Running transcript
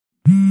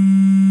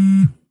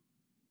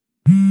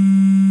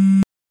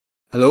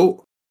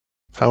Hello.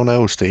 How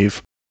now,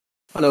 Steve?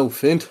 Hello,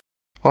 Fint.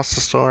 What's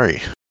the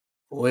story?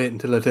 Wait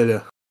until I tell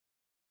you.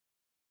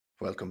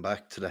 Welcome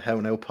back to the How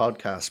Now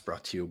podcast,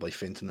 brought to you by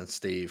Finton and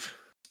Steve.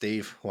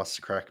 Steve, what's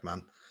the crack,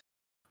 man?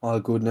 All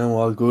good now,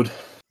 all good.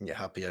 You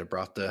happy I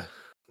brought the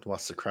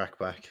what's the crack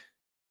back?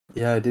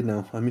 Yeah, I did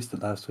know. I missed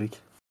it last week.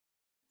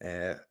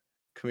 Come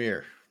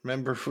here.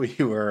 Remember we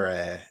were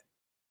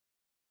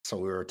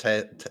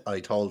I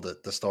told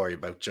the story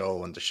about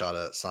Joe and the shot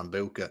at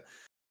Sambuca.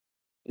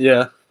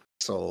 Yeah.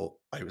 So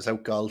I was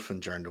out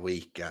golfing during the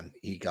week and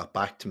he got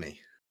back to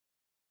me.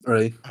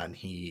 Right. And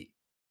he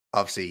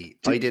obviously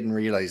I didn't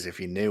realise if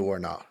he knew or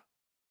not.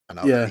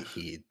 And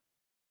he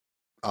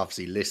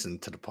obviously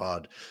listened to the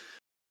pod.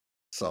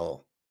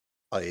 So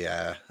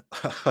I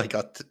I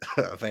got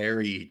a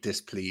very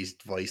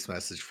displeased voice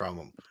message from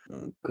him.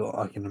 Oh, God,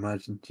 I can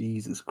imagine.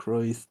 Jesus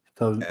Christ.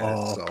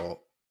 Oh, So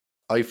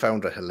I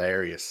found it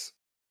hilarious,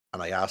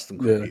 and I asked him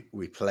could yeah.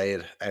 we play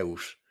it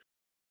out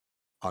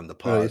on the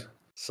pod. Right.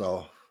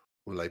 So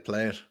will I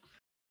play it?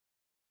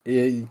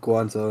 Yeah, go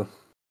on, so.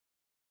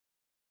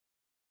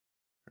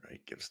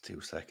 Right, give us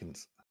 2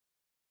 seconds.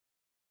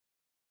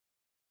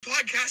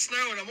 Podcast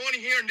now, and I'm only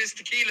hearing this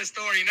tequila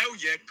story now,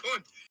 you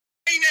cunt.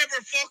 I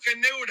never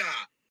fucking knew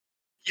that.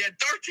 You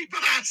dirty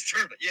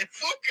bastard. You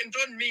fucking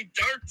done me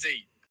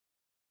dirty.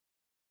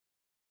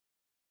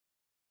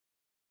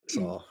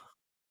 So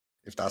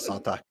if that's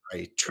not that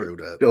great through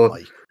the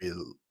mic,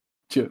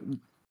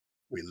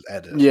 we'll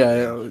edit.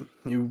 Yeah,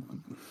 you.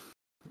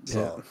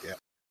 So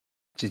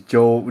yeah.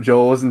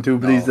 Joe wasn't too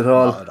pleased at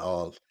all. Not at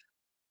all.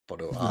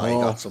 But I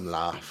got some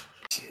laugh.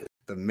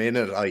 The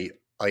minute I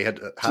had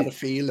a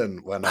feeling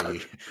when I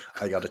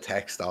got a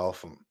text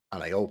off him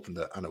and I opened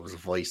it and it was a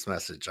voice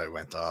message, I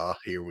went,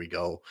 here we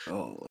go.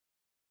 Oh.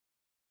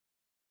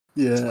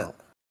 Yeah. So,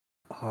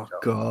 oh,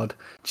 God.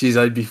 Jeez,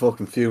 I'd be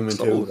fucking fuming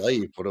so too. would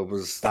I, but it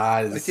was...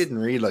 I didn't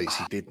realise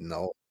he didn't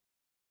know.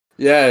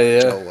 Yeah.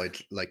 Joe, I'd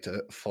like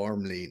to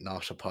formally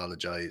not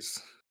apologise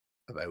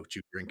about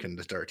you drinking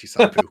the dirty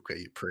Sambuca,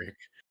 you prick.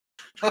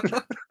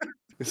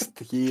 It's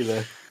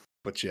tequila.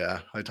 But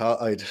yeah, I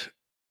thought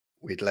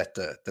we'd let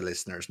the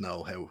listeners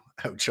know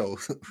how Joe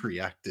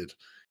reacted.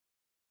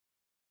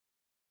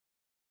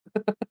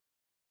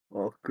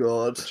 Oh,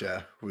 God. But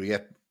yeah, we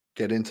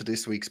get into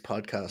this week's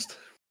podcast.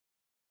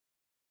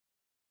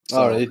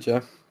 All right,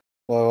 yeah.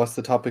 Well, what's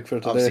the topic for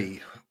today?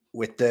 Obviously,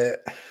 with the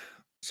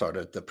sort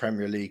of the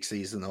Premier League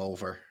season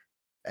over,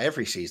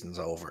 every season's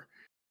over,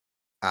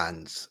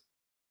 and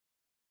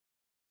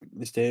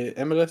is the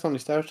MLS only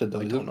started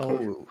though? I don't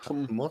know.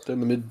 They're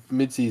in the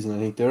mid-season. I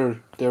think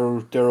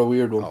they're a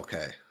weird one.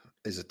 Okay,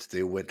 is it to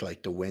do with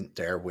like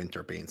their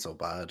winter being so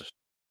bad?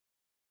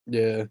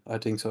 Yeah, I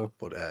think so.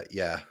 But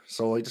yeah,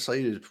 so I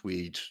decided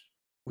we'd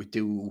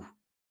do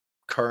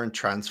current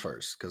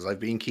transfers because I've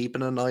been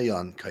keeping an eye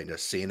on kind of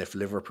seeing if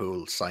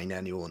Liverpool sign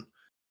anyone,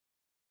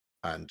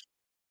 and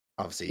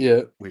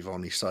obviously we've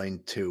only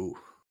signed 2,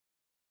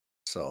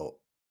 so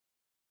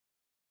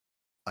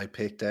I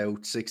picked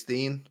out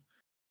 16.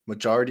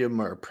 Majority of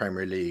them are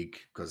Premier League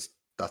because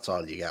that's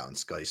all you get on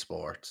Sky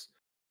Sports.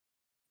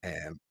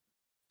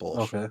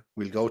 But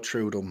we'll go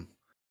through them.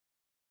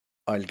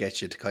 I'll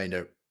get you to kind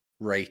of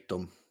rate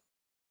them,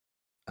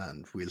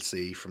 and we'll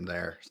see from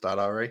there. Is that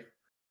all right?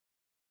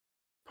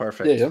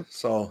 Perfect. Yeah.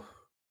 So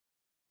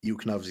you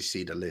can obviously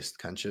see the list,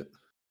 can't you?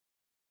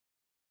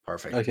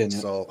 Perfect. I can.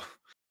 So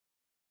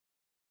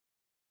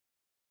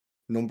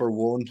number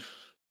 1,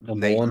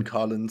 Nathan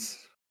Collins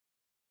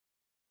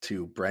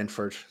to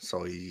Brentford.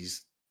 So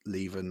he's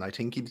leaving. I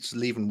think he's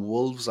leaving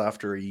Wolves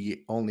after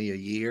only a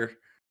year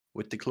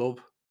with the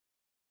club.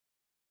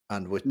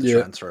 And with the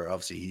transfer,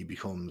 obviously he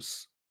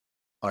becomes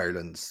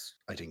Ireland's,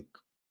 I think,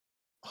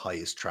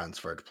 highest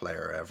transferred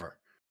player ever.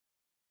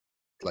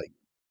 Like,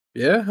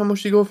 yeah, how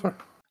much did he go for?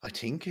 I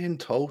think in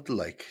total,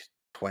 like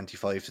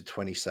 25 to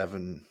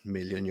 27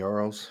 million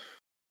euros,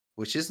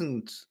 which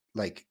isn't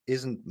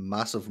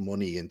massive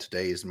money in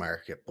today's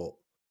market, but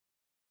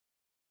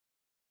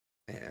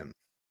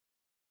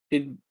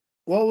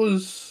what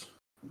was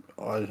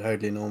I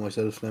hardly know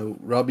myself now.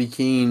 Robbie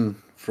Keane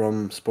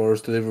from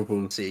Spurs to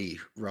Liverpool. See,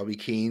 Robbie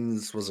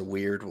Keane's was a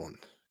weird one.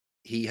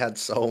 He had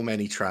so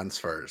many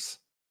transfers.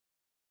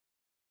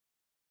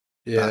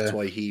 Yeah. That's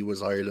why he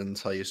was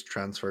Ireland's highest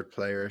transferred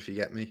player, if you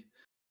get me.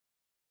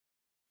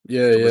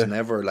 Yeah, there was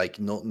never like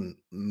nothing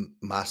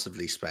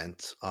massively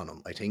spent on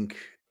him. I think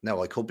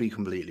now I could be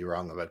completely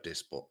wrong about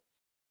this, but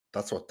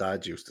that's what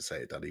Dad used to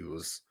say, that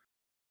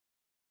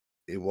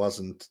it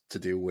wasn't to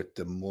do with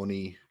the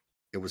money,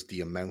 it was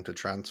the amount of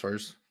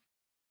transfers.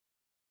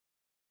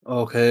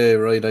 Okay,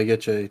 right, I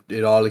get you.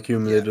 It all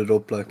accumulated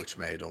up, like, which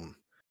made him.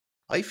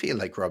 I feel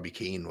like Robbie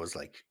Keane was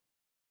like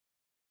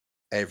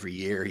every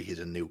year he had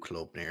a new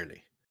club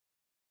nearly.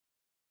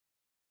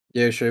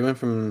 Yeah, sure. He went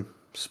from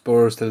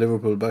Spurs to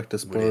Liverpool, back to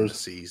Spurs within a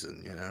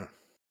season, you know.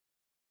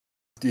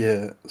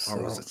 Yeah.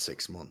 Or was it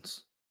 6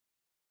 months?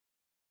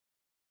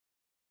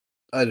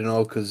 I don't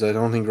know, because I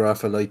don't think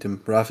Rafa liked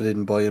him. Rafa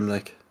didn't buy him,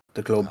 like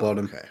the club bought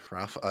him. Okay,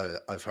 Rafa.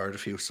 I've heard a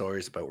few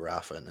stories about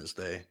Rafa in his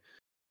day.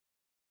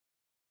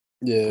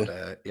 Yeah,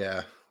 But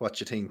yeah, what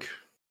you think?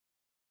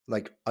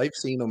 Like I've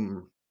seen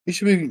him he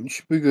should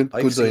be good.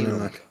 I've Good seen signing, him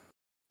like.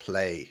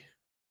 play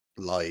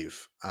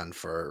live, and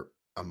for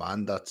a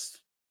man that's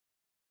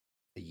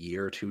a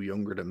year or two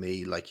younger than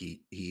me, like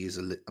he is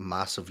a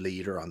massive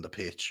leader on the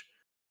pitch.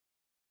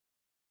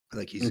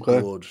 Like he's a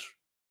Okay.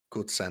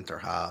 good centre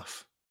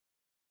half,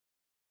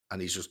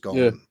 and he's just Yeah.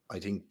 going. I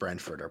think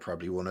Brentford are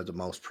probably one of the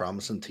most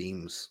promising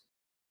teams.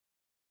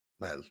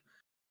 Well,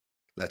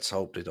 let's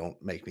hope they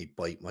don't make me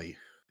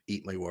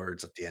eat my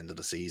words at the end of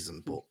the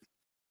season. But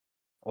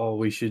Oh,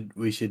 we should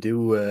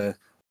do a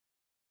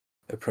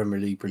Premier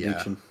League yeah,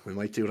 prediction. we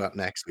might do that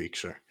next week,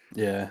 sure.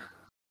 Yeah.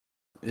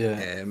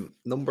 Yeah.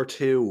 Number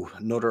 2,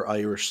 another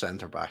Irish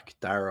centre back,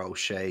 Dara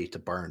O'Shea to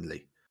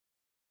Burnley.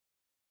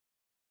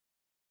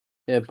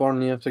 Yeah,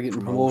 Burnley after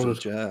getting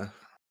promoted. Yeah.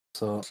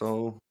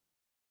 So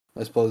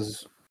I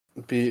suppose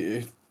it'd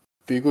be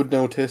a good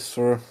now test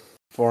for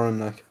him,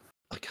 like.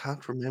 I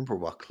can't remember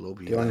what club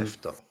he The only-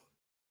 left though.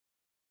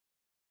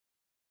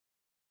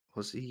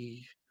 Was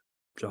he?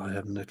 I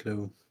haven't a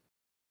clue.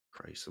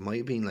 Christ, it might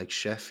have been like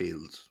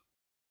Sheffield.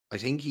 I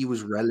think he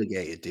was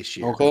relegated this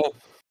year, Okay.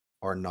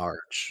 or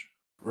Norwich.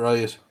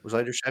 Right. It was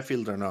either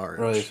Sheffield or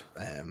Norwich.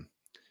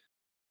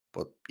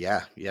 But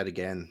yeah, yet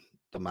again,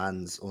 the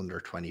man's under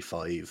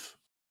 25.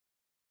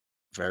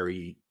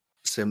 Very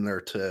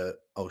similar to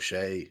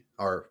O'Shea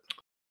or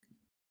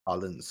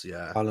Collins,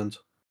 yeah. Holland.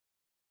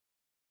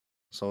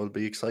 So it'll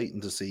be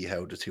exciting to see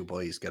how the two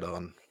boys get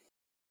on.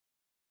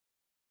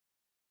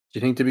 Do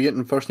you think they'll be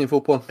getting first team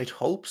football? I'd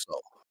hope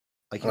so.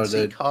 I can Or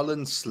see the-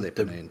 Collins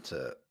slipping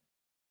into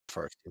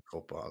first team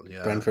football,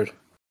 yeah. Brentford.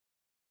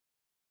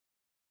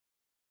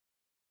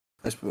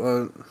 I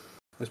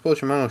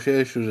suppose your man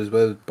O'Shea should as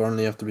well.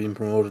 Burnley after being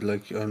promoted,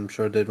 like I'm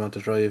sure they'd want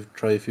to try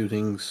a few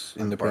things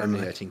in And the Burnley,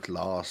 Premier. I think,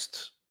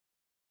 lost.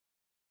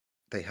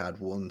 They had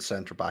one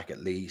centre back at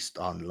least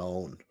on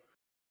loan.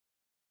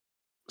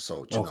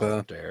 So you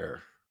know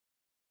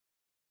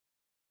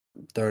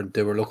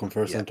they were looking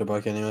for a Yeah. centre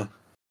back anyway.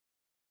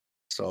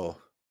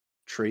 So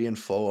 3 and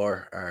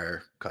 4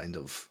 are kind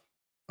of,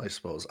 I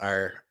suppose,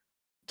 are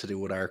to do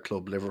with our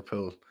club,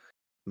 Liverpool.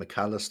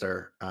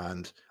 McAllister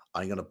and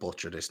I'm gonna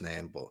butcher this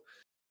name, but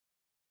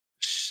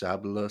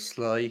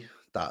Shablasly.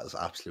 That is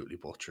absolutely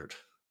butchered.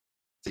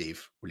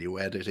 Steve, will you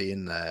edit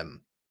in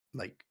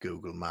like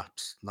Google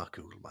Maps? Not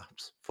Google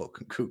Maps.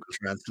 Fucking Google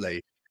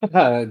Translate.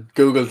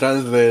 Google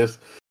Translate.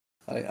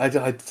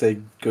 I'd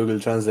say Google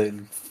Translate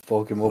and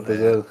fuck him up as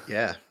well.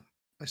 Yeah,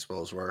 I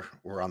suppose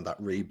we're on that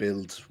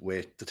rebuild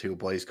with the two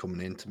boys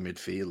coming into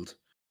midfield.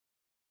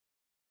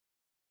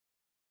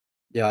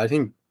 Yeah, I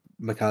think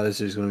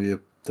McAllister is going to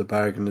be the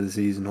bargain of the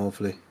season,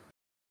 hopefully.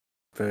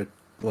 For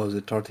what was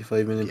it,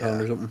 £35 million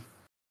or something?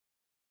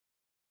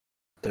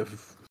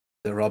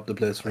 They robbed the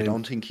place for I him.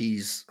 don't think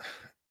he's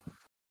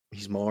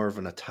more of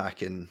an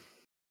attacking.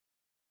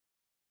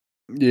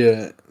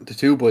 Yeah, the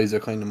two boys are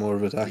kind of more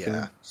of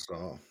attacking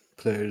so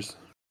players.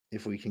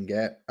 If we can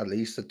get at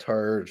least a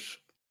third,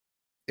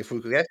 if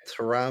we could get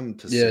Thuram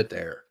to sit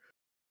there,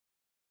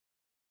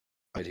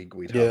 I think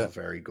we'd have a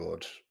very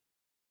good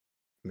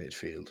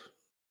midfield.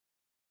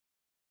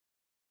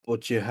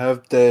 But you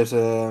have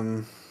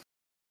that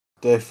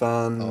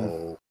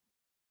Stefan,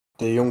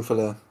 the young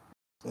fella.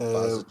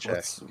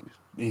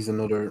 He's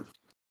another.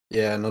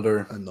 Yeah,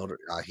 another.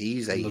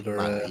 He's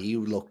another. He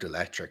looked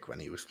electric when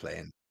he was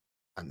playing,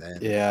 and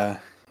then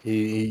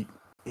he's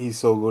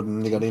so good,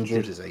 and he got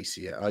injured. He did his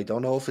ACL. I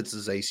don't know if it's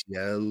his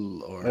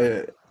ACL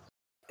or.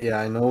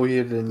 I know he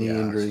had a knee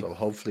injury. So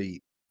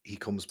hopefully he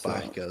comes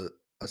back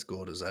as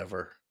good as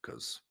ever.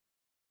 Because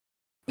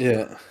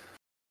yeah,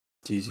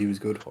 geez, he was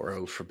good. Poor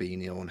old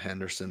Fabinho and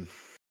Henderson.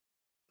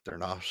 They're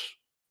not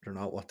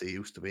what they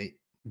used to be.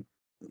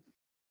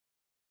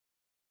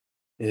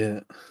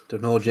 Yeah,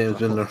 there's no James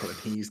Milner. When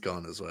he's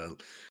gone as well.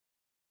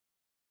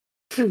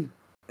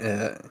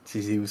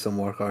 Geez, he was some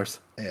workhorse.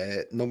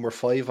 Number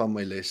 5 on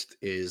my list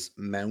is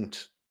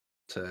Mount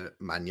to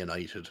Man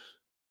United.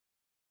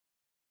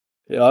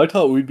 Yeah, I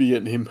thought we'd be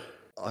getting him.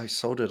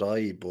 So did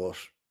I, but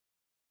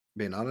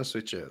being honest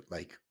with you,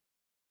 like,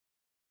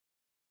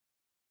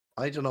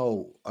 I don't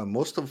know, I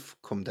must have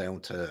come down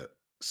to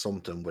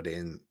something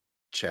within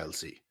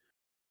Chelsea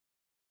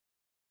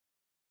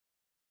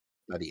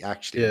that he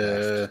actually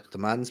left. The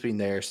man's been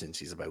there since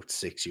he's about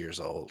 6 years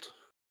old.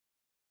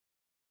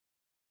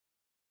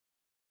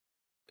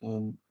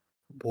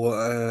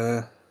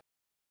 But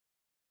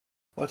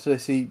what did I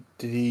see?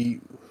 Did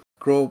he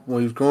grow up when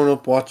he was growing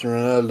up watching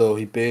Ronaldo?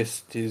 He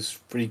based his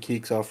free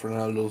kicks off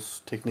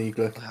Ronaldo's technique,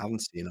 like I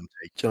haven't seen him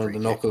take the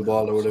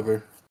knuckleball or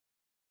whatever.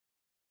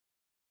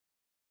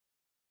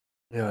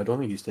 Yeah, I don't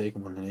think he's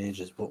taken one in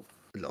ages. But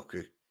look,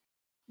 it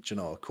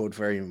could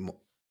very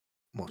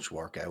much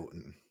work out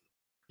in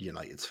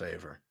United's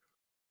favour.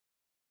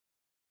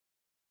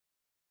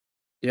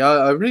 Yeah,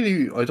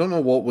 I don't know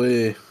what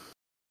way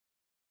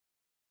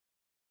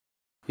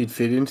he'd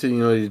fit into the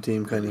United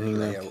team kind of thing.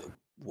 Play like out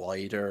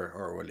wider,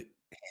 or will he?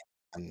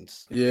 And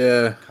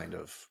kind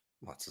of,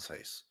 what's his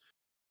face?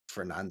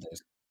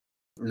 Fernandez.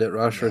 Let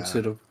Rashford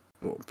sit up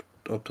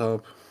up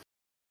top.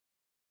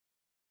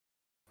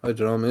 I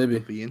don't know, maybe.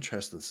 It'll be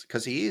interesting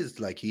because he is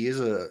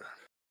a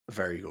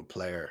very good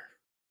player,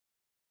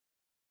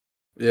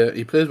 Yeah,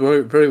 he plays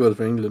very, very well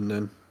for England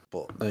then.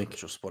 but Like,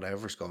 just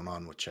whatever's going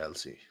on with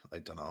Chelsea, I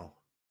don't know.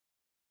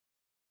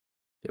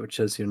 yeah, with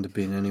Chelsea in the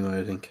bin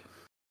anyway, I think.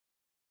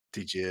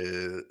 Did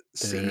you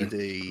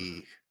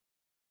see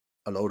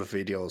a load of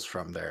videos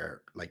from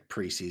their like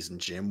preseason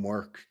gym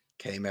work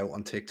came out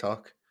on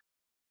TikTok?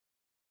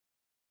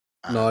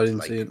 No, I And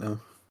didn't see like it, no.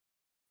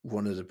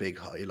 one of the big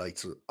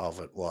highlights of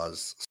it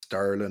was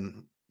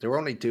Sterling. They were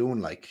only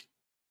doing like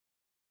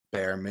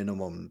bare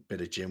minimum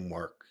bit of gym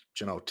work,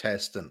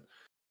 testing.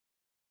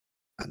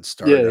 And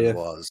Sterling Yeah.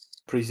 was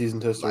Pre-season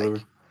test or like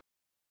whatever.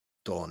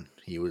 done.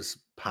 He was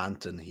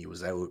panting. He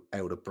was out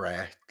of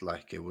breath.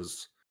 Like it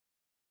was.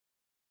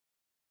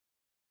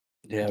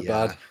 Yeah,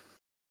 Yeah. bad.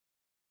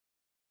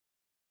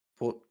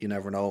 But you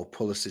never know.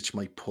 Pulisic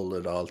might pull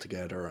it all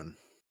together, and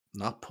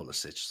not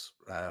Pulisic,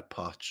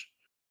 Poch.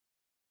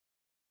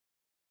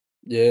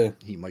 Yeah.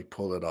 He might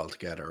pull it all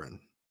together and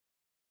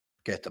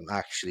get them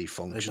actually I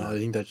functional.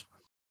 think that.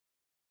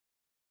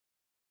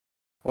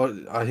 Well,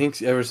 I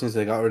think ever since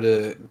they got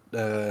rid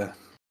of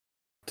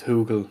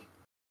Tuchel,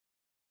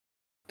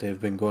 they've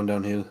been going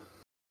downhill.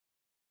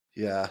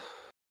 Yeah.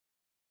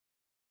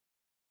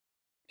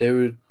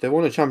 They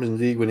won a Champions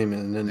League with him,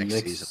 and then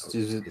Next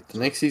the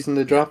next season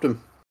they dropped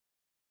him,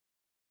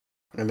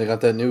 and they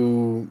got that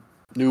new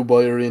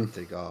buyer in,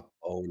 They got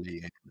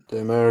Oli in. the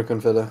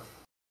American fella.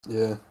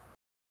 Yeah.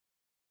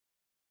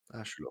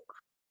 Ash, look.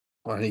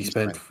 What he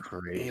spent spent?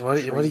 great.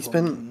 What he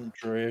spent?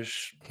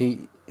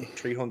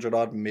 300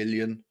 odd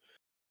million.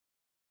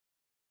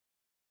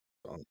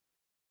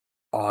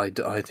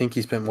 I think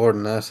he spent more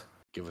than that.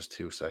 Give us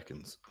 2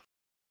 seconds.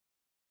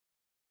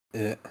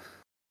 Yeah.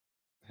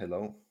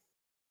 Hello.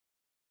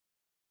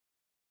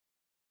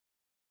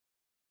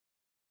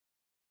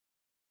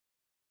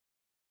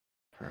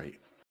 All right.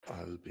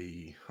 I'm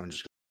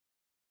just.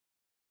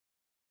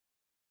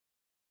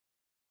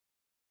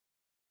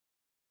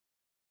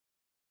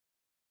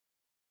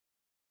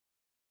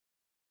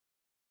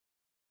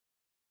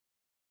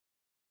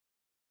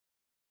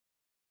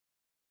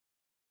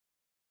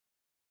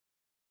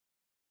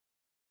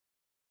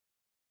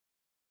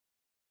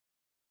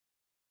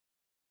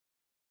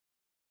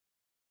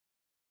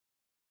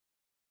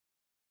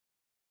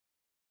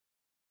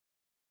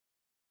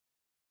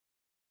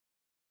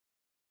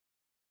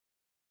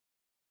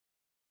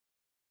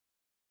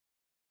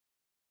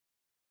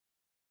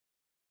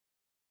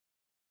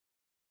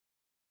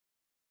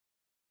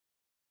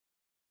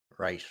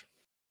 Right.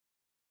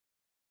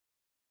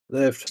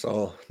 Left.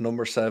 So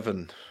number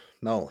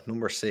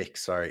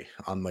 6, sorry,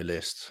 on my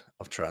list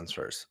of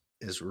transfers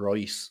is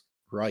Rice.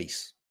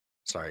 Rice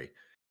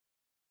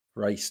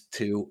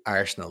to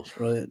Arsenal.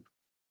 Right.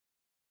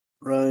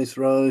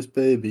 Rice,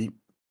 baby.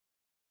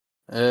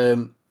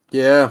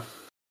 Yeah.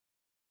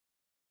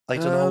 I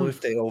don't know if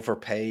they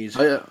overpaid,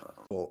 but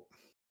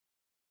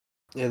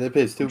yeah, they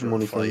paid stupid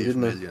money for him, £105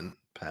 didn't they? million,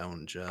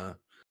 yeah.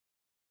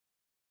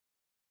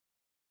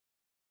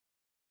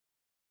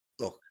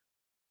 Look,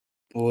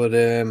 But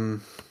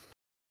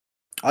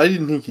I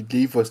didn't think he'd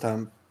leave West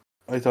Ham.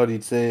 I thought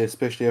he'd stay,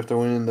 especially after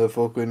winning the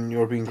fucking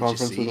European did you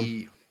Conference with them.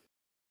 see?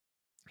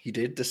 He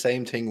did the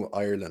same thing with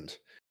Ireland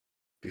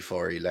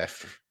before he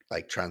left,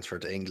 like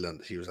transferred to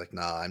England. He was like,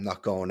 "Nah, I'm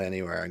not going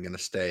anywhere. I'm going to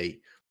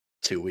stay."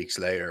 2 weeks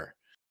later,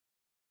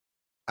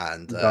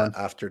 and Gone.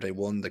 after they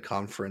won the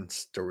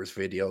conference, there was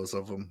videos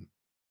of him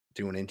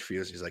doing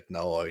interviews. He's like,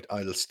 "No,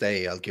 I'll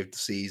stay. I'll give the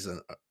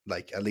season,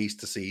 like at least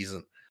the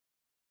season."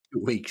 2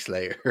 weeks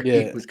later, he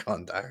Yeah. was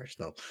gone to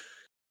Arsenal.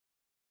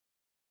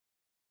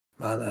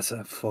 Man, that's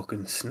a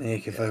fucking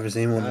snake if I Yeah. ever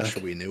seen one.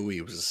 Sure, we knew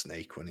he was a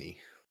snake when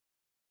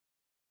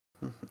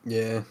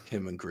Yeah.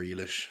 him and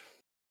Grealish.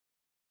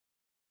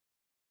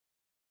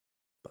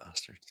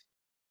 Bastards.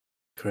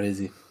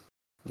 Crazy.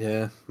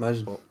 Yeah,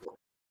 imagine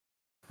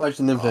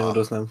them playing with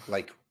us now.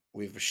 Like,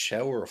 we've a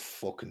shower of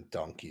fucking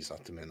donkeys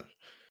at the minute.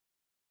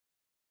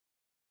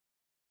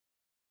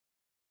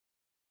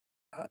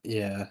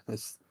 Yeah,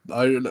 it's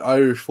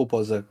Irish football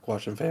is a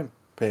watching pay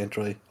and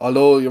try.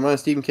 Although your man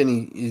Stephen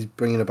Kenny is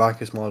bringing it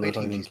back a small bit. I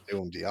think he's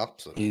doing the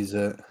opposite. He's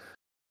yeah,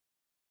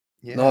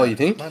 no, you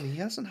think? Man, he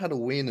hasn't had a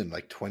win in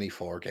like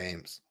 24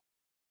 games.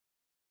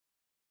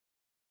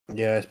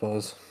 Yeah, I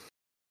suppose.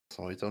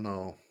 So I don't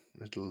know.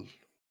 It'll.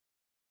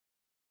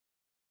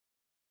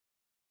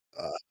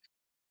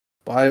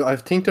 But I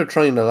think they're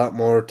trying a lot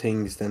more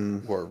things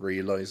than we're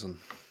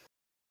realizing.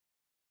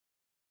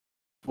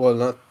 Well,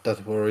 not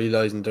that we're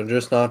realizing, they're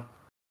just not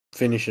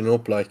finishing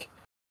up. Like,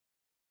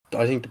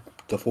 I think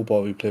the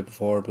football we played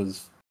before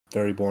was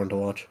very boring to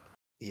watch.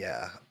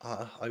 Yeah,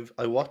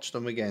 I watched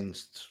them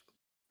against,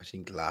 I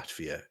think,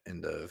 Latvia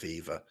in the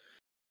Viva.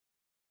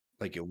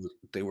 Like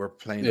they were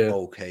playing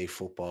okay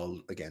football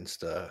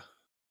against a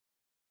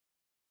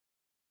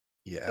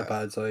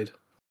bad side.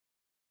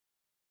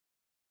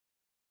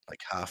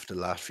 Like half the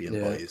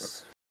Latvian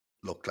boys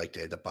looked like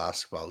they had a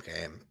basketball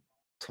game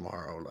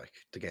tomorrow, like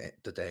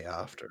the day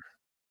after.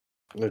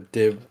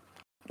 Dib.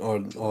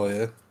 Oh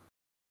yeah.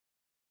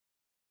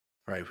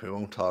 Right, we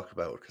won't talk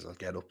about it because I'll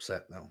get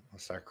upset now. I'll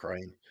start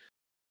crying.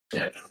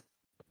 Yeah.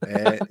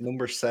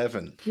 Number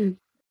 7,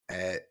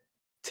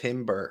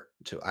 Timber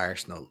to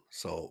Arsenal.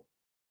 So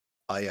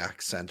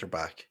Ajax centre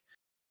back.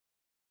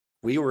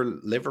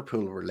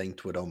 Liverpool were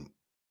linked with him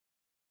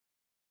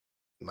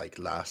like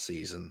last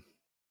season,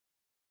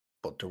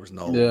 but there was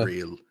no Yeah.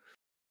 real.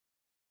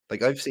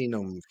 Like I've seen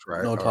him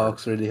No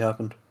talks really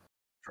happened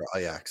for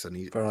Ajax,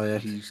 and for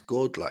Ajax. he's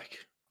good.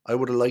 Like I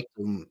would have liked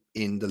him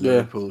in the Yeah.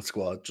 Liverpool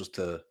squad just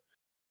to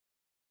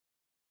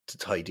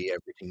tidy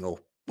everything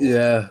up. But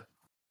Yeah.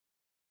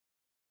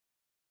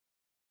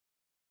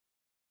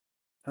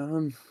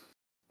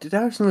 Did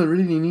Arsenal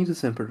really need a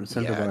centre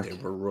yeah, back? they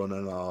were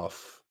running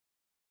off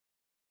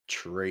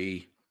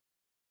 3,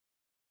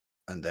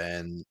 and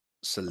then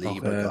Saliba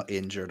Okay. got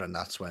injured, and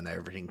that's when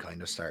everything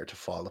kind of started to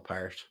fall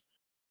apart.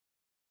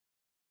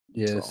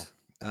 Yes.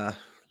 So,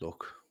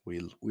 look,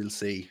 we'll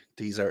see.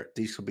 These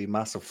could be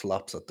massive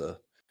flops at the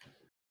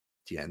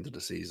end of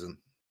the season.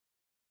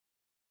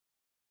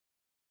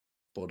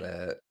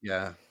 But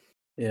yeah,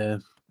 Yeah.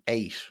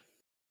 8.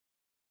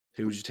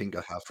 Who would you think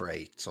I have for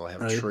 8? So I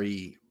have Right.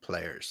 3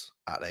 players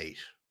at 8.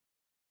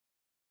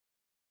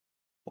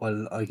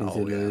 Well, I can see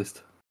Oh the yeah,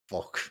 list.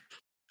 fuck.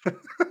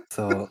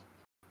 So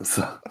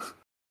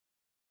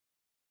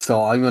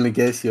I'm gonna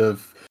guess you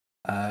have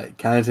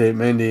Kante,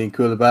 Mendy, and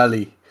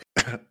Koulibaly.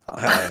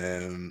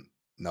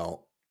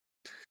 No.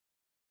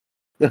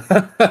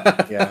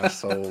 Yeah,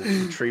 so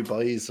the 3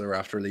 boys are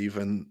after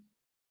leaving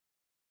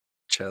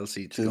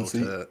Chelsea to go Chelsea.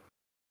 to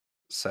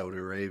Saudi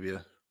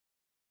Arabia.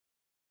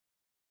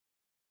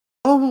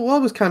 Oh,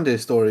 what was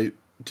Kante's story?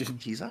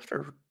 He's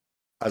after,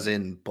 as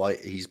in,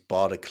 he's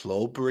bought a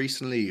club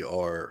recently,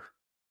 or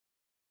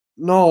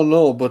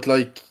No, but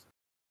like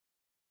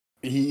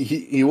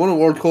he won a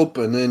World Cup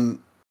and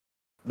then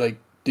like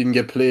didn't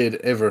get played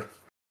ever.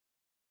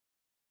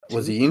 I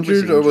Was think he was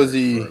injured or was for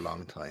he? a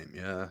long time.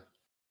 Yeah,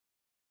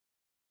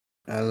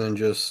 And then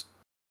just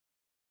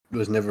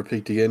was never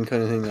picked again,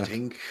 kind of thing. I Like,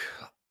 think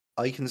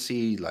I can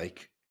see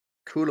like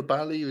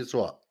Koulibaly was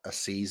a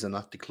season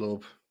at the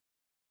club.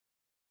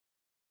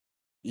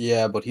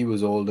 yeah, but he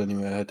was old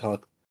anyway. I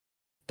thought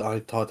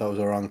that was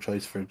a wrong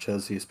choice for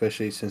Chelsea,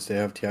 especially since they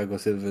have Thiago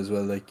Silva as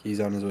well. Like he's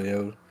on his way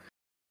out.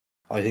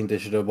 I think they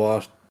should have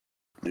bought.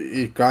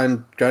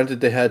 Granted,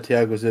 they had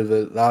Thiago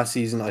Silva last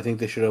season. I think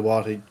they should have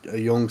bought a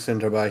young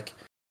centre back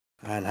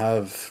and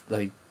have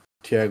like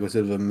Thiago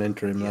Silva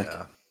mentor him. Like,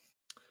 Yeah,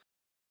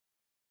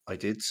 I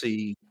did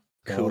see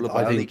so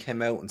I Koulibaly think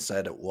came out and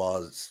said it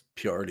was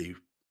purely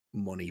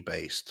money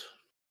based,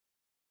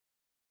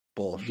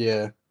 but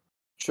yeah,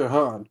 sure.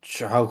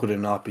 How could it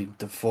not be?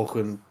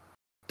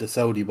 The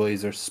Saudi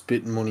boys are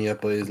spitting money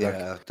at boys. Like,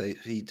 yeah,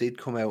 he did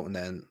come out and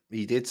then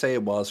he did say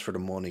it was for the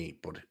money,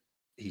 but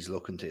he's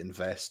looking to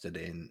invest it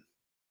in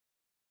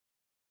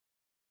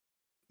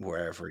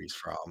wherever he's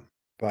from.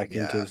 back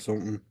Yeah, into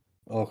something.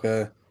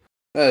 Okay,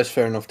 that's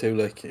fair enough too.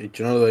 Like, do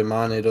you know the way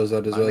Mane does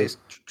that as well? Mane's,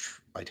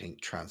 I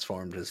think,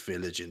 transformed his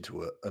village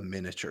into a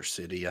miniature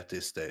city at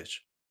this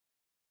stage.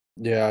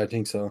 Yeah, I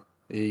think so.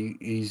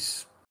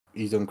 He's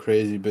done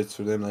crazy bits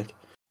for them.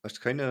 It's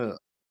kind of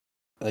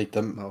Like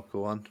the no,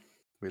 go on.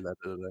 We let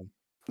it in.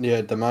 yeah,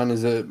 the man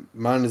is a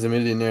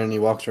millionaire and he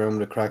walks around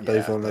with a cracked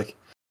Yeah, iPhone. Like,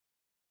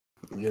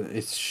 yeah,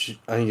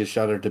 I think it's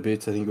shattered to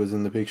bits. I think it was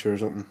in the picture or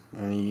something.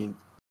 And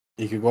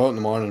he could go out in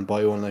the morning and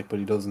buy one, like, but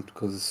he doesn't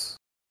because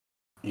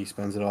he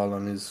spends it all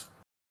on his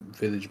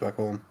village back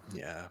home.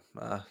 yeah.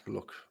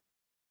 Look,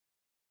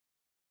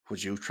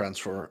 would you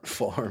transform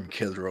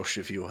Kilrush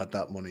if you had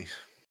that money?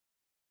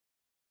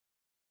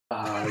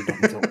 I don't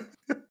think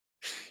so.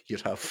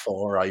 You'd have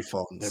 4 They're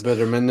iPhones.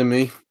 better men than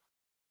me.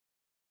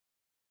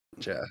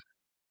 Yeah,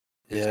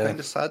 it's Yeah, kind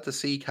of sad to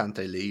see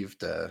Kante leave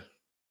the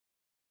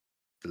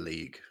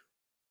league.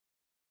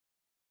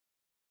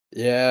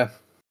 yeah.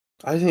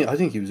 I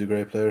think he was a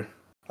great player.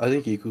 I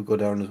think he could go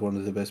down as one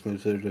of the best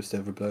midfielders to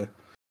ever play.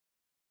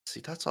 See,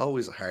 that's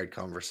always a hard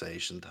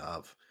conversation to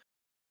have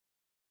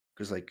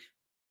because, like,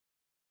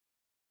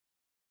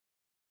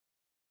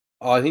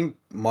 Oh, I think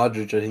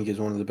Modric. I think is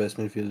one of the best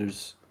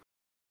midfielders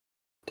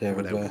to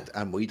ever play.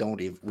 and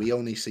we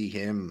only see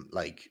him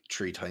like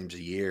 3 times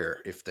a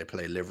year if they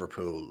play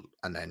Liverpool,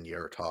 and then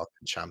you're talking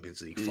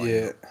Champions League final.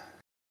 Yeah,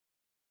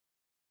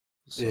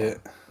 So yeah,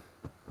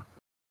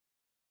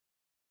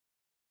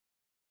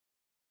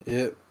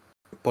 yeah.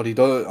 But he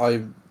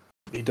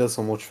does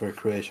so much for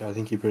Croatia. I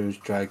think he pretty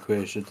much dragged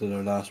Croatia to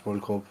their last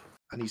World Cup.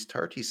 and he's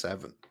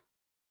 37.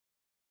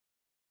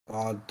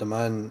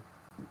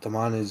 The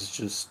man is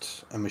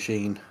just a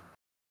machine.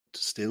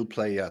 To still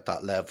play at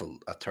that level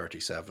at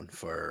 37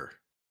 for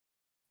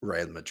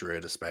Real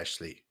Madrid,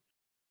 especially,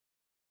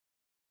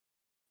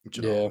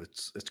 you know, Yeah,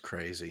 it's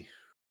crazy.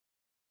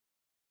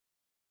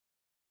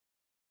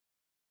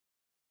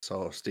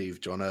 So,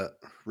 Steve, do you want to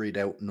read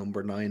out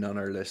number 9 on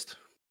our list?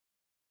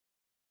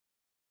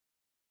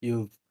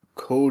 you've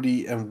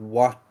Cody and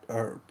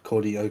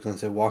Cody. I was gonna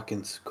say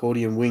Watkins.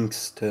 Cody and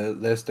Winks to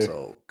Leicester.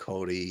 So,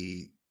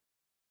 Cody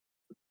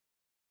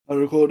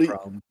Cody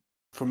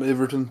from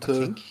Everton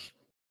to.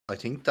 I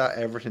think that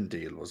Everton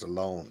deal was a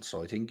loan,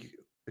 so I think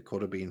it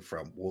could have been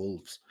from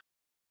Wolves.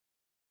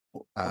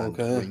 And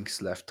Okay.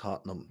 Winks left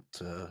Tottenham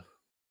to.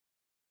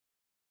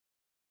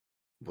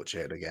 But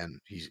yet again,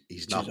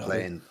 he's not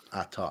playing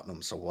at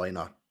Tottenham, so why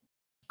not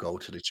go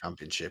to the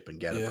Championship and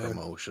get a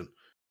promotion?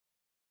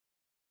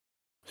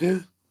 Yeah.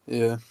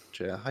 Yeah,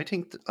 I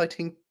think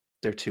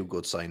they're two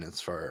good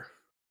signings for.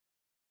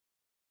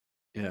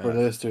 Yeah. For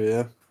Leicester,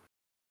 yeah.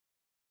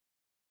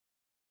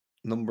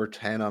 Number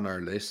 10 on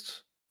our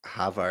list,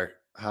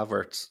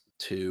 Havertz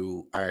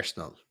to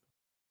Arsenal.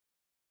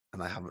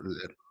 And I haven't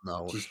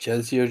no. Geez,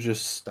 Chelsea are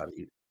just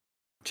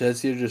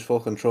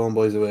fucking throwing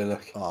boys away,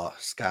 like. Oh,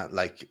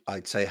 like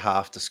I'd say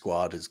half the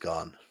squad is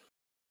gone.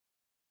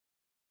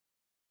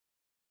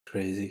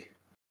 Crazy.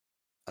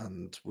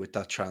 And with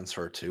that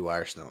transfer to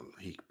Arsenal,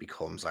 he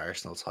becomes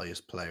Arsenal's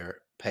highest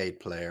paid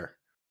player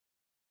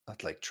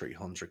at like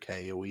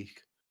 300k a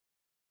week.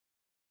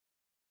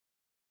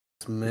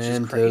 It's which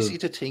is crazy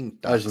to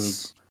think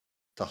that's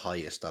the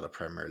highest at a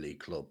Premier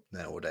League club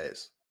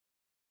nowadays.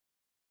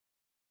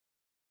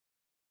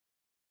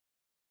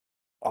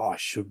 Oh, it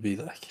should be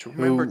like. Do you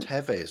remember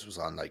Tevez was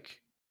on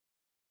like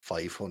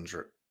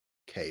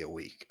 500k a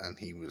week, and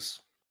he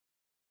was.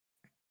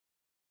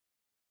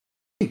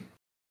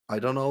 I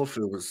don't know if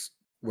it was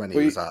when he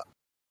was at.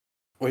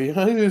 Were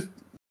United,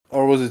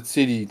 or was it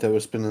City that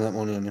was spending that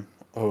money on him,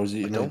 or was it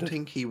United? I don't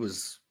think he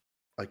was.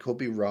 I could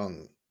be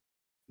wrong,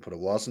 but it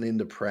wasn't in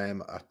the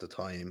Prem at the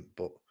time.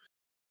 But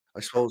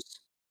I suppose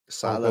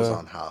Salah's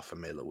on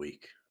 $500,000 a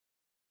week.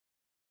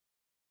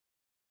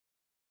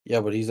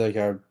 Yeah, but he's like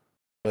our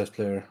best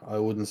player. I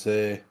wouldn't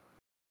say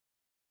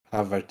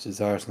Havertz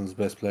is Arsenal's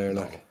best player,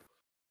 No. like.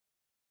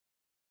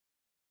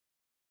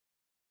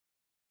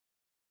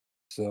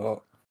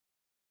 So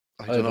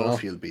I don't know if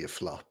he'll be a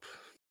flop.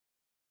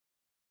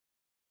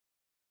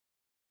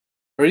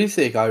 For his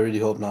sake, I really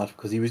hope not,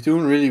 because he was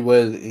doing really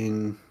well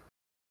in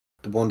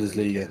the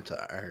Bundesliga. He came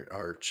to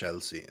our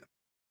Chelsea.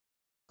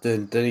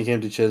 Then he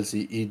came to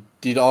Chelsea. He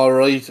did all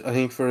right, I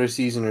think, for a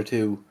season or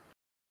two,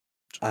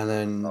 and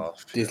then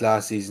this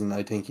last season,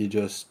 I think it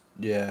was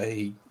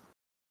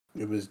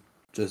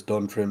just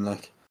done for him,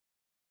 like.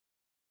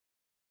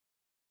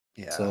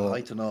 Yeah, so,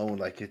 I don't know.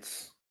 Like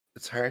it's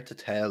hard to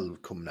tell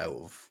coming out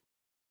of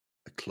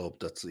a club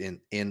that's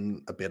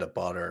in a bit of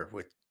bother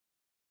with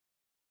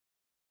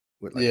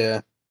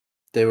like,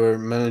 they were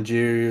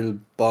managerial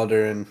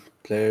bother and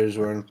players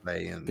weren't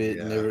playing fit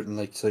and everything,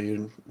 like, so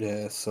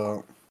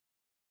so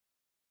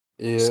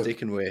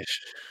sticking with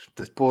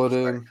but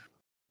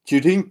do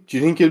you think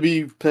he'll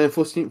be playing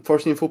first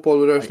team football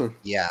with Arsenal?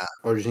 Yeah.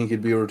 Or do you think he'll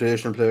be a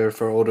rotational player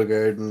for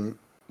Odegaard and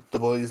the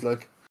boys,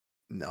 like?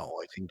 No,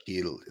 I think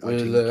he'll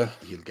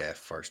get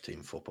first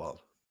team football.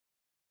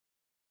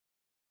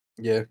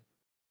 Yeah.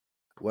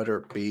 Whether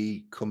it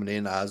be coming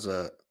in as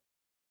a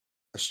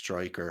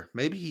striker,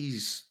 maybe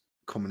he's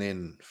coming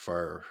in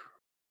for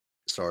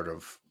sort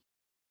of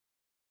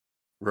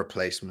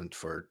replacement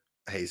for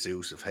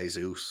Jesus if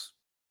Jesus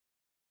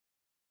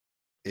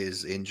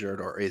is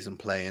injured or isn't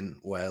playing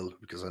well,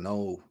 because I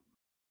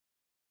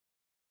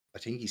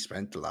think he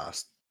spent the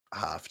last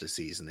half the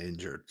season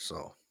injured,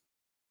 so.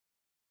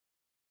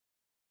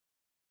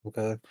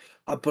 Okay.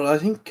 But I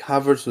think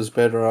Havertz was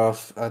better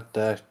off at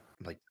that,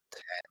 like,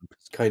 10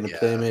 kind of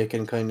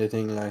playmaking kind of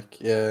thing, like,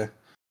 yeah.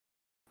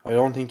 I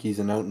don't think he's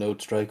an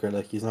out-and-out striker,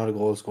 like, he's not a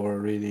goal scorer,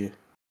 really.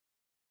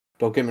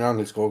 Don't get me wrong,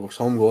 he'll score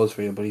some goals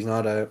for you, but he's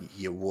not a...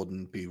 You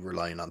wouldn't be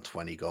relying on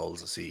 20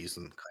 goals a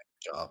season kind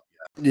of job.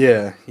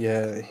 Yeah.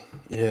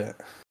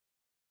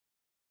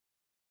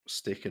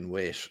 Sticking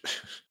with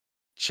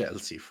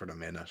Chelsea for the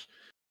minute.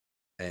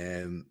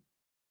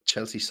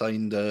 Chelsea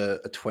signed a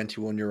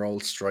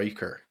 21-year-old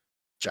striker,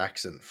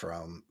 Jackson,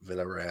 from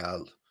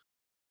Villarreal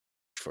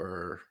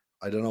for,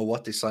 I don't know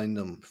what they signed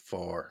him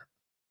for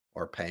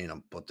or paying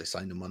him, but they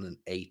signed him on an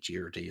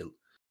 8-year deal.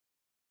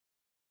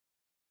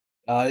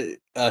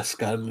 That's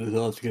scandalous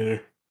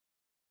altogether.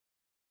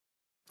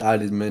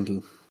 That is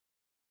mental.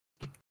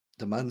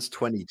 The man's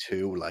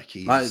 22, like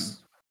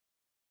he's...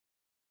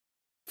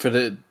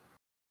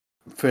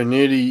 For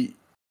nearly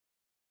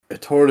a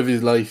third of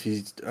his life,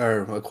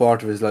 or a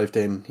quarter of his life,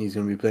 then he's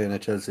going to be playing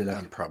at Chelsea, like.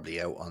 And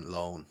probably out on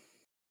loan.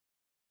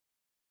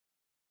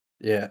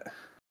 Yeah.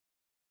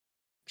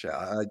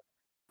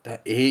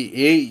 That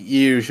 8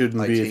 years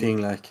shouldn't be a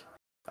thing, like.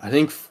 I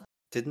think.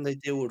 Didn't they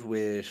do it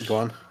with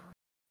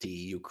the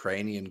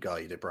Ukrainian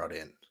guy they brought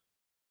in?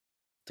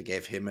 They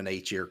gave him an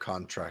 8-year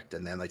contract,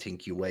 and then I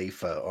think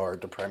UEFA or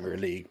the Premier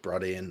League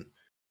brought in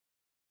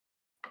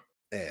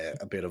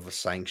a bit of a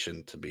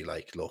sanction to be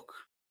like, look,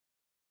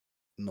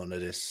 none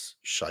of this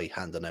shite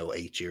handing out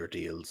 8-year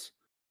deals.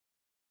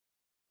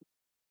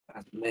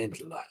 That's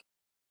mental, like.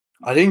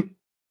 I think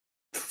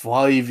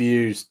 5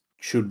 years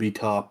should be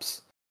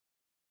tops.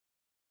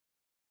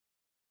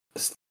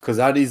 Because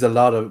that is a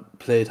lot of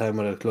playtime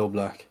at a club,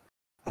 like.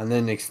 And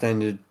then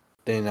extended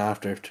then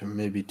after to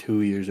maybe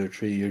 2 years or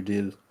 3-year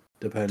deal,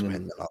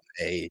 depending on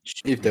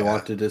age. If they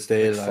wanted to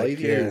stay, like 5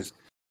 years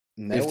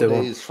If they won,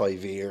 Nowadays,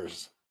 5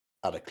 years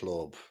at a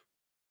club,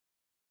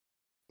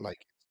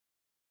 like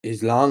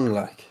is long.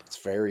 Like, it's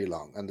very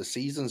long, and the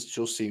seasons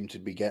just seem to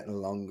be getting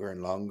longer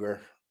and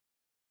longer.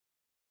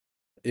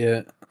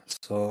 yeah.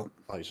 So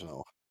I don't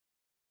know.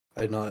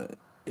 I know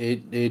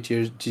 8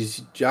 years.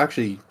 Geez,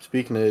 actually,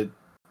 speaking of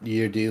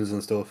year deals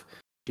and stuff,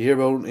 do you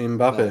hear about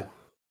Mbappe? No,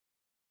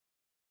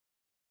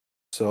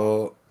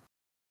 So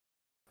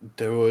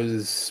there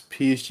was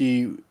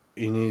PSG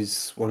in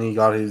his when he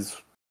got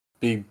his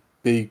big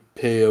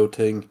payout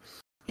thing.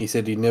 He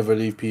said he'd never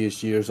leave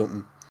PSG or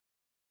something,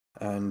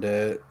 and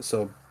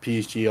so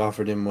PSG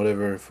offered him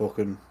whatever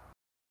fucking.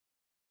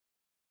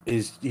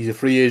 He's a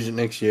free agent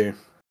next year,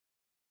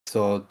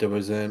 so there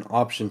was an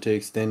option to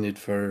extend it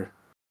for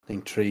I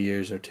think 3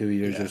 years or 2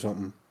 years yeah, or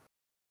something,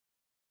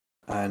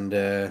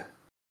 and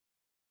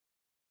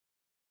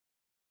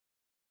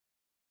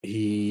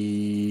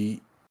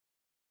he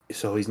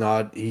so he's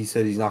not. He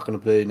said he's not going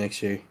to play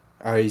next year,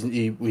 or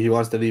he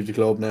wants to leave the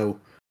club now.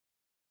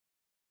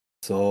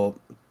 So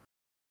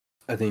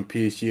I think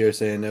PSG are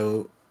saying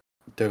now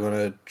they're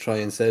gonna try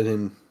and sell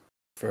him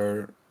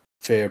for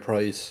fair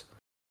price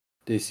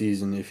this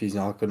season if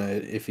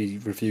he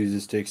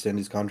refuses to extend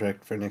his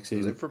contract for next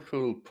season.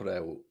 Liverpool put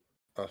out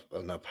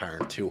an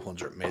apparent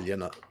 200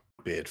 million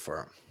bid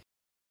for him.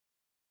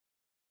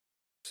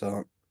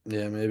 So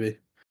yeah, maybe.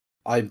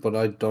 But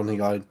I don't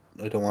think I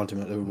don't want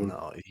him at Liverpool.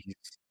 No,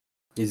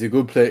 He's a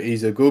good player.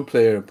 He's a good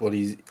player, but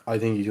I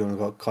think he's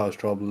gonna cause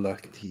trouble.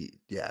 Like,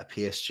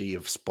 PSG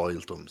have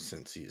spoiled him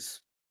since he's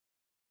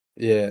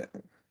yeah,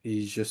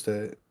 he's just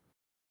a.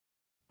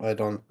 I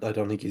don't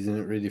think he's in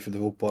it really for the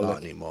football. not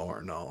Like,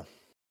 anymore. No,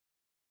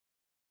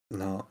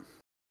 no.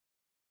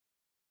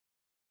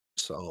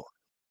 so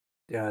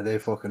Yeah, they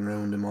fucking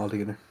ruined him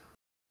altogether.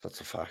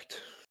 that's a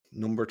fact.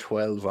 Number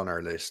 12 on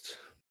our list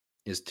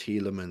is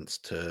Tielemans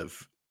to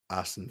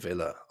Aston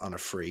Villa on a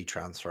free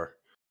transfer.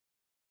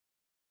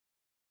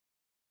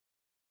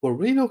 Were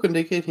we looking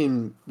to get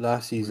him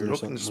last We season were or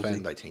looking to something?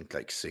 spend, I think,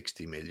 like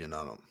 60 million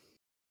on him.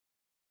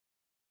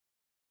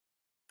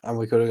 And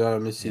we could have got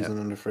him this Yeah. season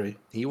under free.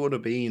 He would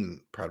have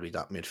been probably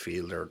that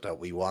midfielder that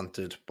we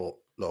wanted, but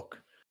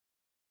look,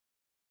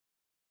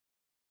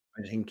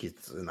 I think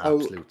it's an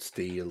absolute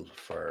steal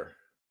for.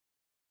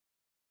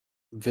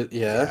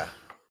 Yeah.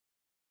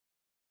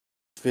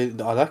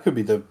 That could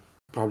be the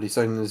probably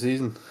signing of the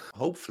season.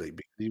 Hopefully,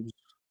 because he was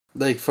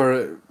Like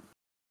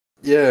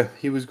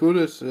he was good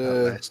at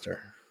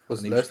Leicester. Was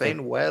And he was Leicester.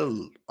 playing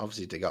well.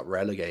 Obviously, they got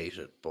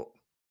relegated, but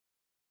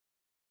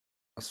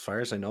as far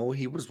as I know,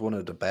 he was one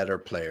of the better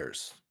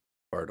players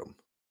for them.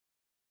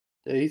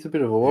 Yeah, he's a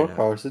bit of a Yeah.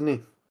 workhorse, isn't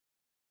he?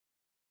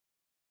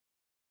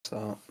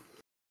 So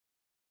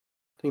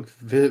I think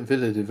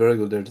Villa did very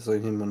good there to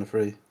sign him on a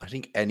free. I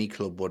think any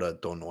club would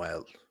have done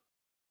well.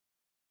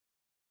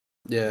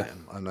 Yeah.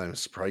 And I'm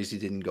surprised he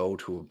didn't go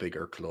to a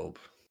bigger club.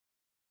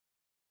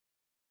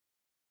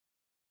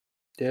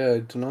 Yeah, I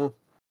don't know.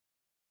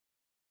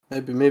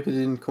 Maybe they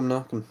didn't come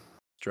knocking.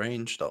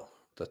 Strange though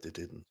that they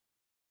didn't.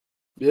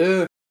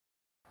 Yeah.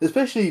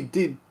 Especially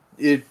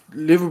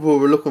Liverpool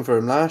were looking for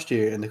him last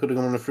year and they could have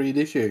gone on a free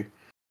this year.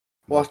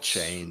 What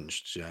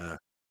changed? Yeah.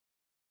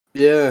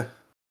 Yeah.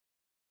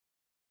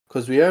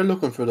 Because we are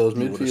looking for those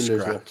You would have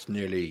midfielders. scrapped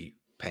nearly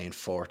paying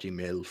 40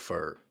 mil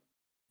for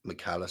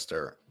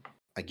McAllister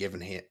and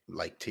giving him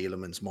like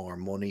Tielemans more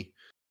money.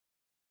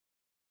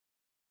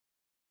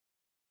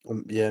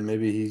 Yeah,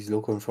 maybe he's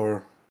looking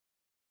for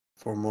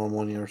more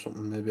money or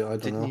something. Maybe I don't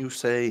know. Didn't you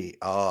say?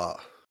 Do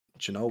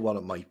you know what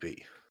it might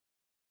be?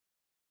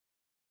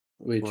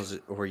 Which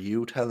Were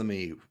you telling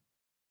me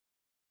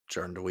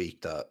during the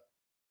week that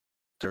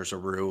there's a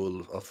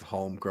rule of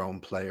homegrown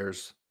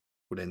players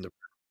within the?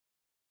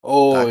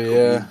 Oh That could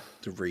yeah, be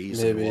the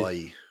reason maybe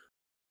why.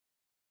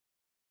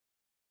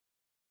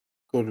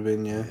 could have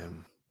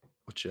been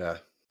But yeah,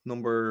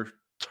 number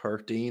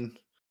 13,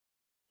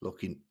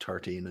 lucky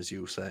 13 as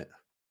you say,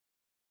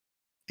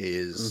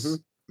 is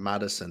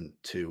Madison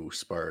to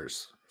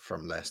Spurs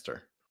from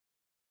Leicester.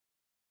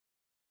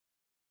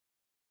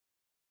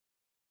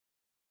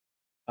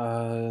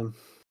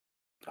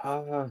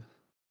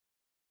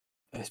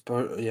 I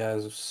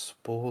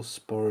suppose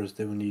Spurs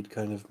they would need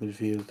kind of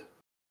midfield.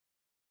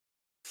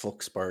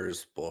 Fuck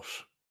Spurs, but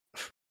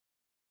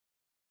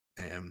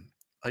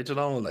I don't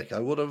know. Like I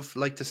would have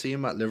liked to see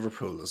him at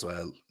Liverpool as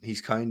well.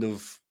 He's kind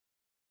of.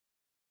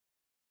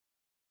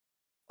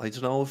 I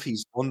don't know if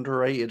he's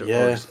underrated or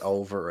Yeah, just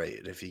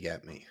overrated. If you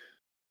get me.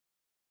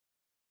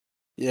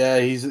 yeah,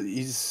 he's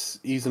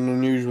an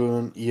unusual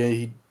one. Yeah,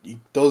 he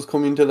does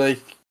come into like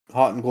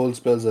hot and cold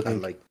spells. I And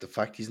think. like the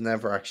fact he's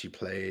never actually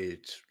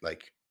played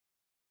like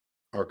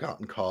or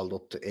gotten called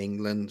up to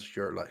England,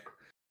 you're like,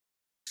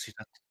 see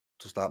that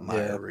does that matter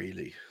Yeah,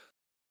 really?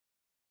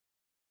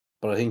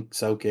 but I think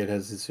Southgate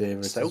has his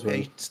favourites as well.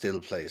 Southgate still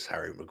plays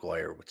Harry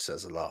Maguire, which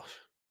says a lot.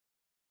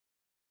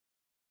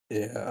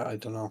 Yeah, I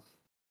don't know.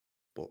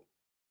 But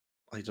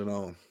I don't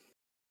know.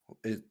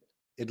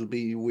 It'll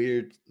be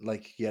weird.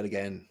 Like yet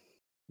again,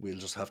 we'll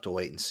just have to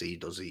wait and see.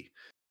 Does he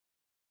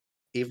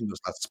even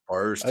just that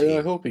Spurs I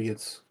team hope he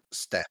gets.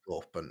 step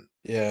up. And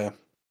Yeah.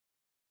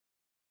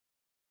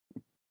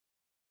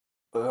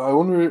 I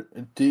wonder,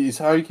 is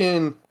Harry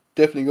Kane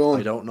definitely I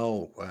going? don't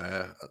know.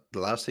 The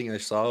last thing I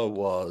saw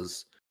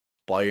was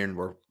Bayern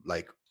were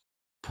like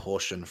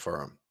pushing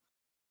for him.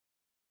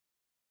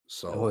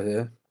 So, Oh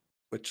yeah.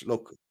 which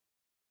look,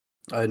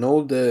 I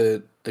know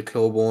the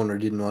club owner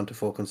didn't want to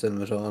fucking send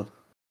him at all.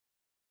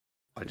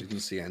 I didn't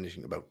see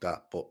anything about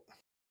that, but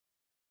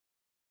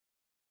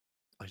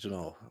I don't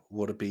know.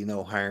 Would it be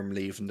no harm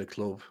leaving the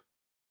club?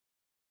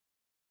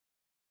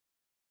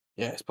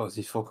 Yeah, I suppose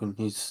he's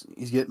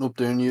getting up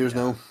there in years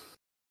Yeah. now.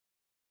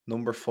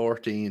 Number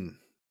 14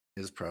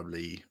 is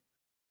probably,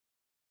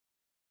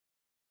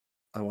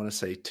 I want to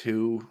say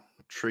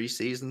 3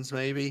 seasons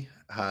maybe,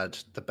 had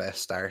the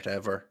best start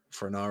ever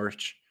for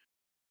Norwich.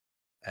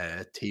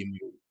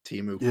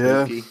 Timu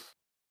Yeah. Pukki.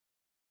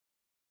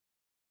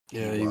 He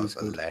Yeah, he was was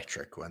good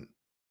electric when,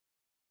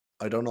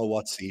 I don't know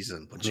what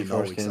season, when but he you know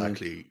first came in.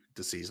 exactly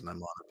the season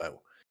I'm on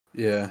about.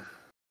 Yeah.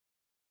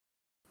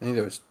 I think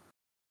that was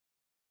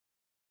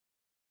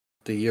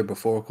the year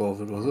before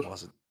COVID, was Or it?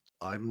 was it?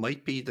 I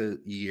might be the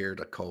year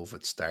that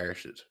COVID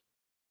started.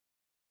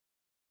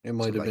 It So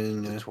might have like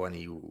been, the yeah.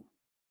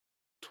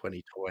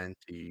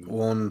 2020,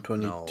 1, no,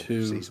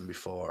 22. season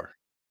before.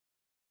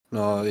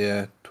 No,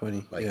 yeah,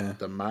 20. Like Yeah,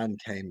 the man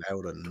came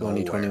out of nowhere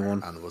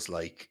 2021. and was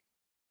like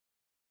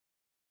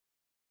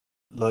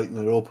Lighting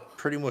it up.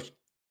 pretty much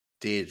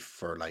did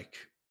for like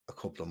a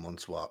couple of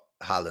months what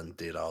Haaland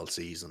did all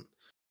season.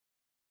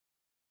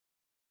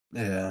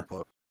 Yeah.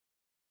 But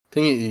I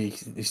think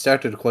he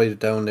started to quiet it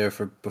down there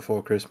for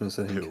before Christmas,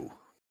 I think. who?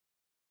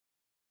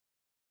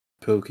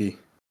 Pookie.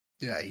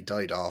 Yeah, he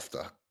died off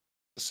the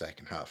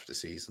second half of the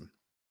season.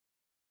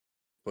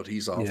 But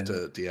he's off Yeah.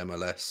 to the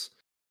MLS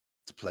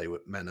to play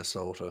with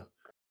Minnesota.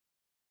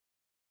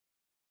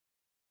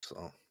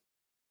 So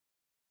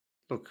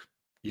look,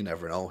 you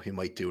never know. He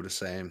might do the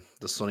same.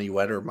 The sunny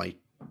weather might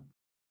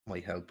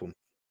help him.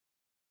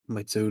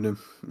 Might suit him.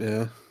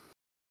 Yeah.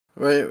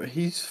 Right,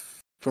 he's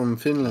from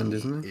Finland, He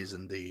isn't he? is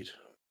indeed.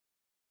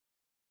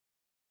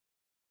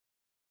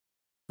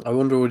 I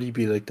wonder would he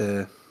be like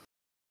the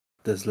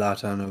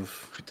Zlatan of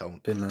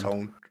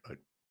Finland? I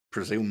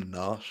presume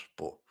not,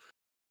 but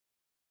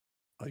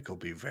I could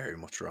be very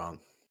much wrong.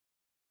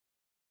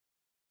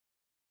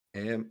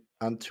 And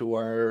to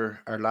our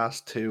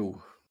last two,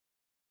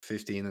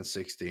 15 and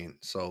 16.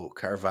 So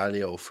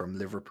Carvalho from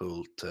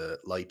Liverpool to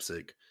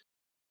Leipzig.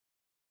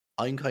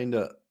 I'm kind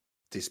of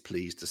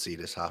displeased to see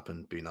this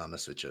happen, being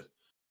honest with you.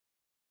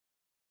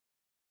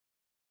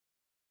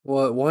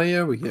 Why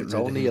are we getting It's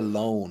rid of only a him?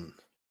 loan,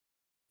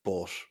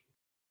 but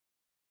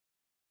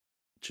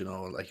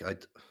like I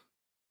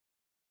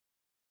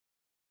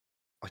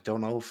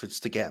don't know if it's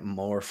to get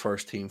more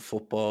first team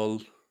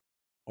football,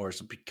 or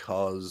is it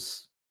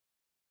because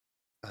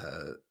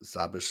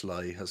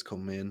Zabislai has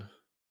come in?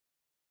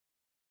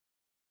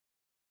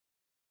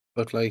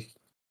 But like,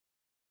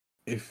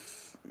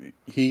 if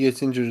he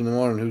gets injured in the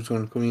morning, who's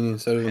going to come in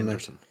instead of him? Like,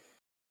 Henderson.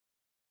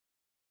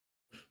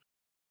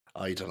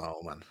 I don't know,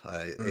 man.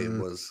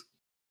 Mm.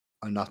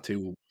 I'm not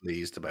too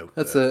pleased about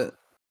That's the.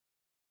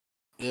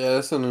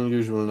 that's an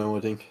unusual now,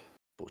 I think.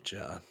 But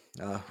yeah,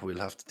 we'll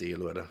have to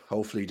deal with it.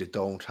 Hopefully, they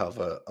don't have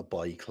a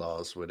buy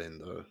clause within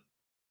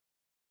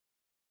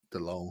the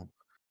loan.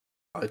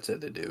 I'd say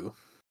they do.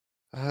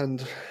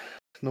 And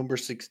number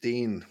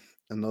 16,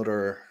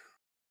 another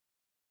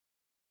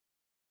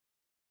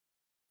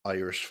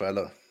Irish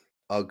fella,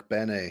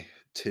 Ogbene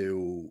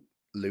to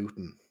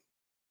Luton.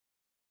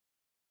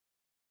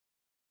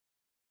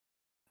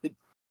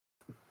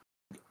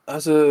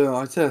 I'd say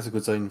that's a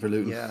good sign for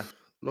Luton. Yeah,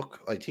 look,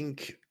 I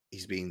think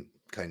he's been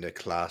kind of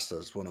classed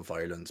as one of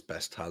Ireland's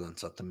best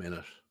talents at the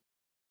minute.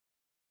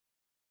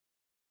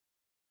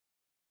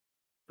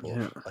 But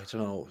Yeah. I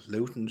don't know,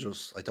 Luton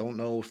I don't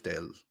know if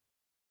they'll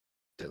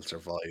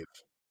survive.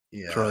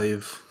 Yeah.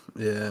 Thrive.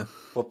 Yeah.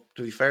 But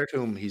to be fair to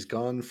him, he's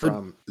gone But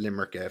from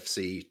Limerick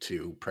FC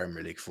to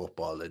Premier League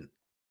football in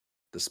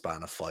the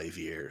span of 5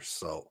 years.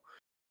 So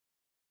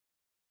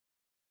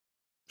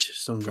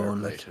just fair ongoing.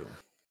 play Like, to him.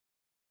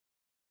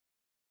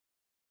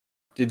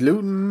 did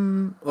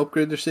Luton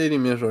upgrade their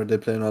stadium yet, or are they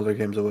playing all their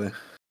games away?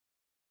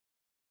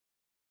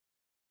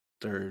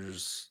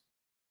 There's,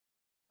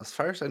 as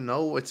far as I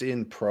know, it's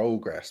in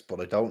progress,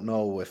 but I don't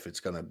know if it's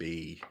going to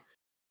be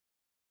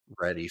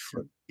ready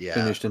for. Yeah,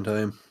 Finished in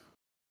time.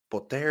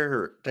 but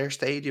their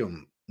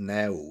stadium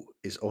now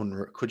is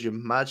unreal. Could you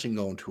imagine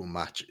going to a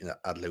match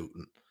at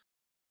Luton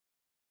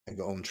and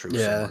going through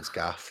Yeah. someone's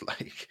gaff?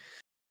 Like,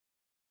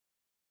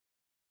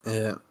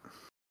 Yeah.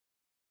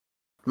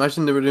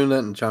 Imagine they were doing that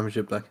in the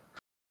Championship, like.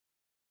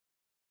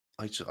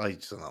 I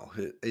don't know.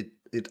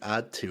 It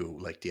add to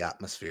like the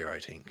atmosphere, I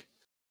think.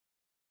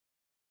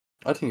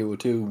 I think it would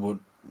too, but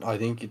I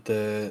think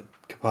the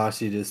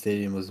capacity of the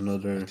stadium was I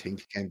another think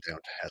it came down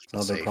to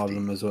health and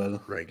problem safety as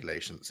well.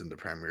 regulations in the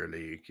Premier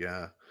League.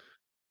 Yeah.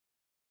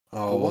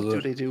 Oh, But was what do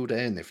it? they do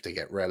then if they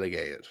get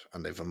relegated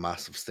and they have a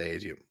massive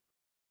stadium?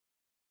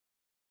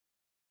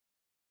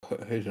 I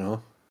don't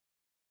know.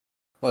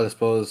 Well, I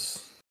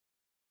suppose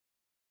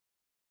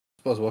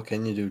what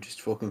can you do?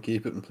 Just fucking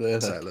keep it and play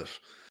it. Sell it.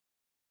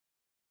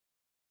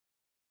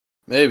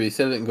 Maybe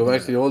sell it and go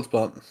back Yeah. to the old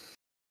spot.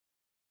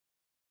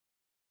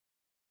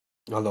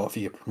 Although if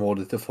you get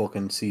promoted the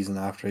fucking season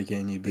after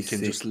again, you'd be We can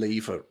sick. just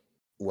leave it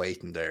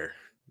waiting there,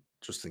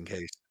 just in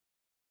case.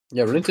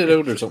 Yeah, rent it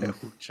out or something.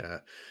 Yeah.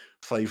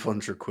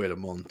 500 quid a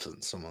month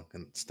and someone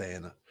can stay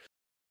in it.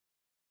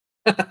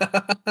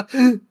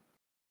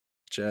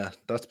 Yeah,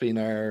 that's been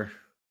our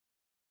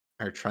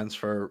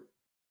transfer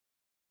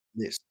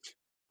list.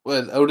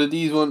 Well, out of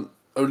these ones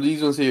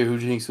here, who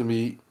do you think's gonna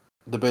be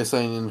the best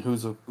signing? And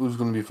who's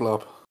gonna be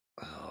flop?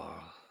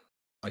 Oh,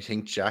 I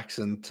think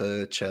Jackson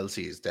to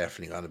Chelsea is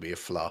definitely going to be a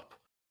flop.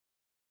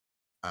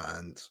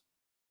 And do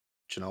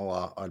you know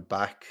what? I'll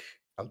back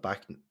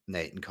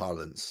Nathan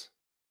Collins.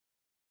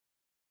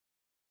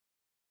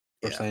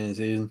 For Yeah. signing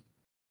season?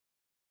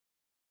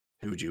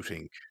 Who do you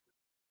think?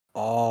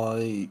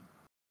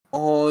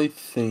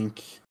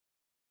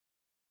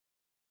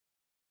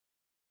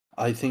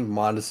 I think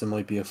Madison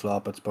might be a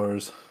flop at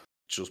Spurs.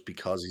 Just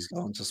because he's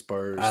gone to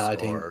Spurs, And I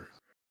think or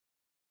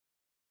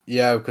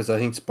yeah, because I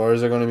think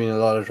Spurs are going to be in a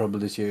lot of trouble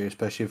this year,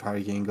 especially if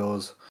Harry Kane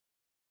goes.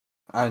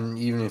 And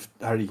even if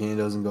Harry Kane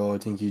doesn't go, I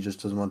think he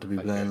just doesn't want to be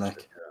I playing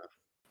get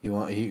you,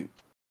 like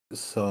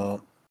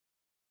so.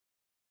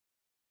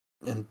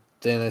 And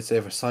then I'd say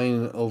for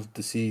signing of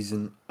the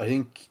season, I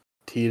think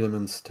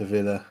Tielemans to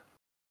Villa,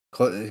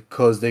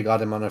 because they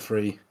got him on a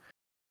free.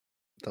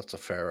 that's a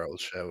fair old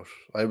shout.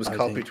 I was I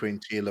caught think- between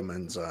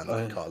Tielemans and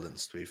I-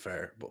 Collins, to be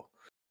fair, but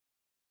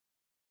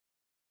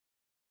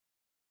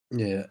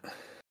Yeah,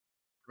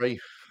 right.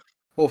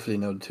 hopefully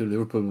now the two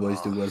Liverpool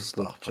boys do well.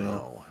 Stop! But you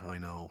know, I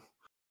know.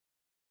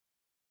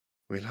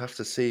 We'll have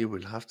to see.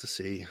 We'll have to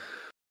see.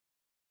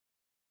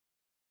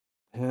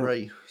 yeah.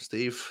 Right,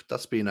 Steve.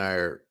 That's been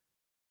our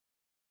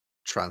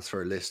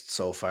transfer list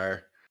so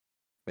far.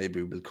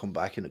 Maybe we'll come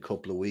back in a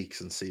couple of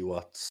weeks and see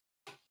what's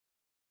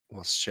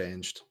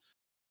changed.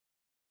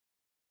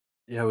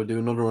 Yeah, we'll do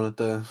another one at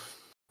the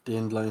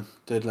deadline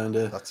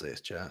day. That's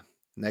it, yeah.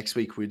 Next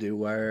week we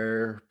do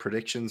our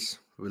predictions.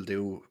 We'll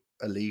do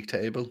a league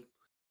table.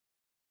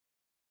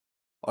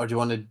 Or do you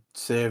want to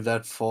save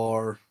that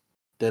for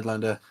deadline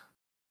day?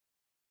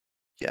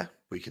 Yeah,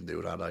 we can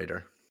do that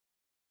either.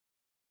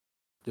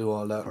 Do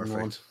all that in one.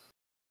 Perfect.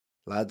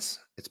 Lads,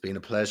 it's been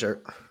a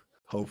pleasure.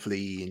 Hopefully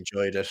you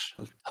enjoyed it.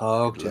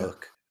 Talk Good to you.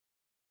 luck.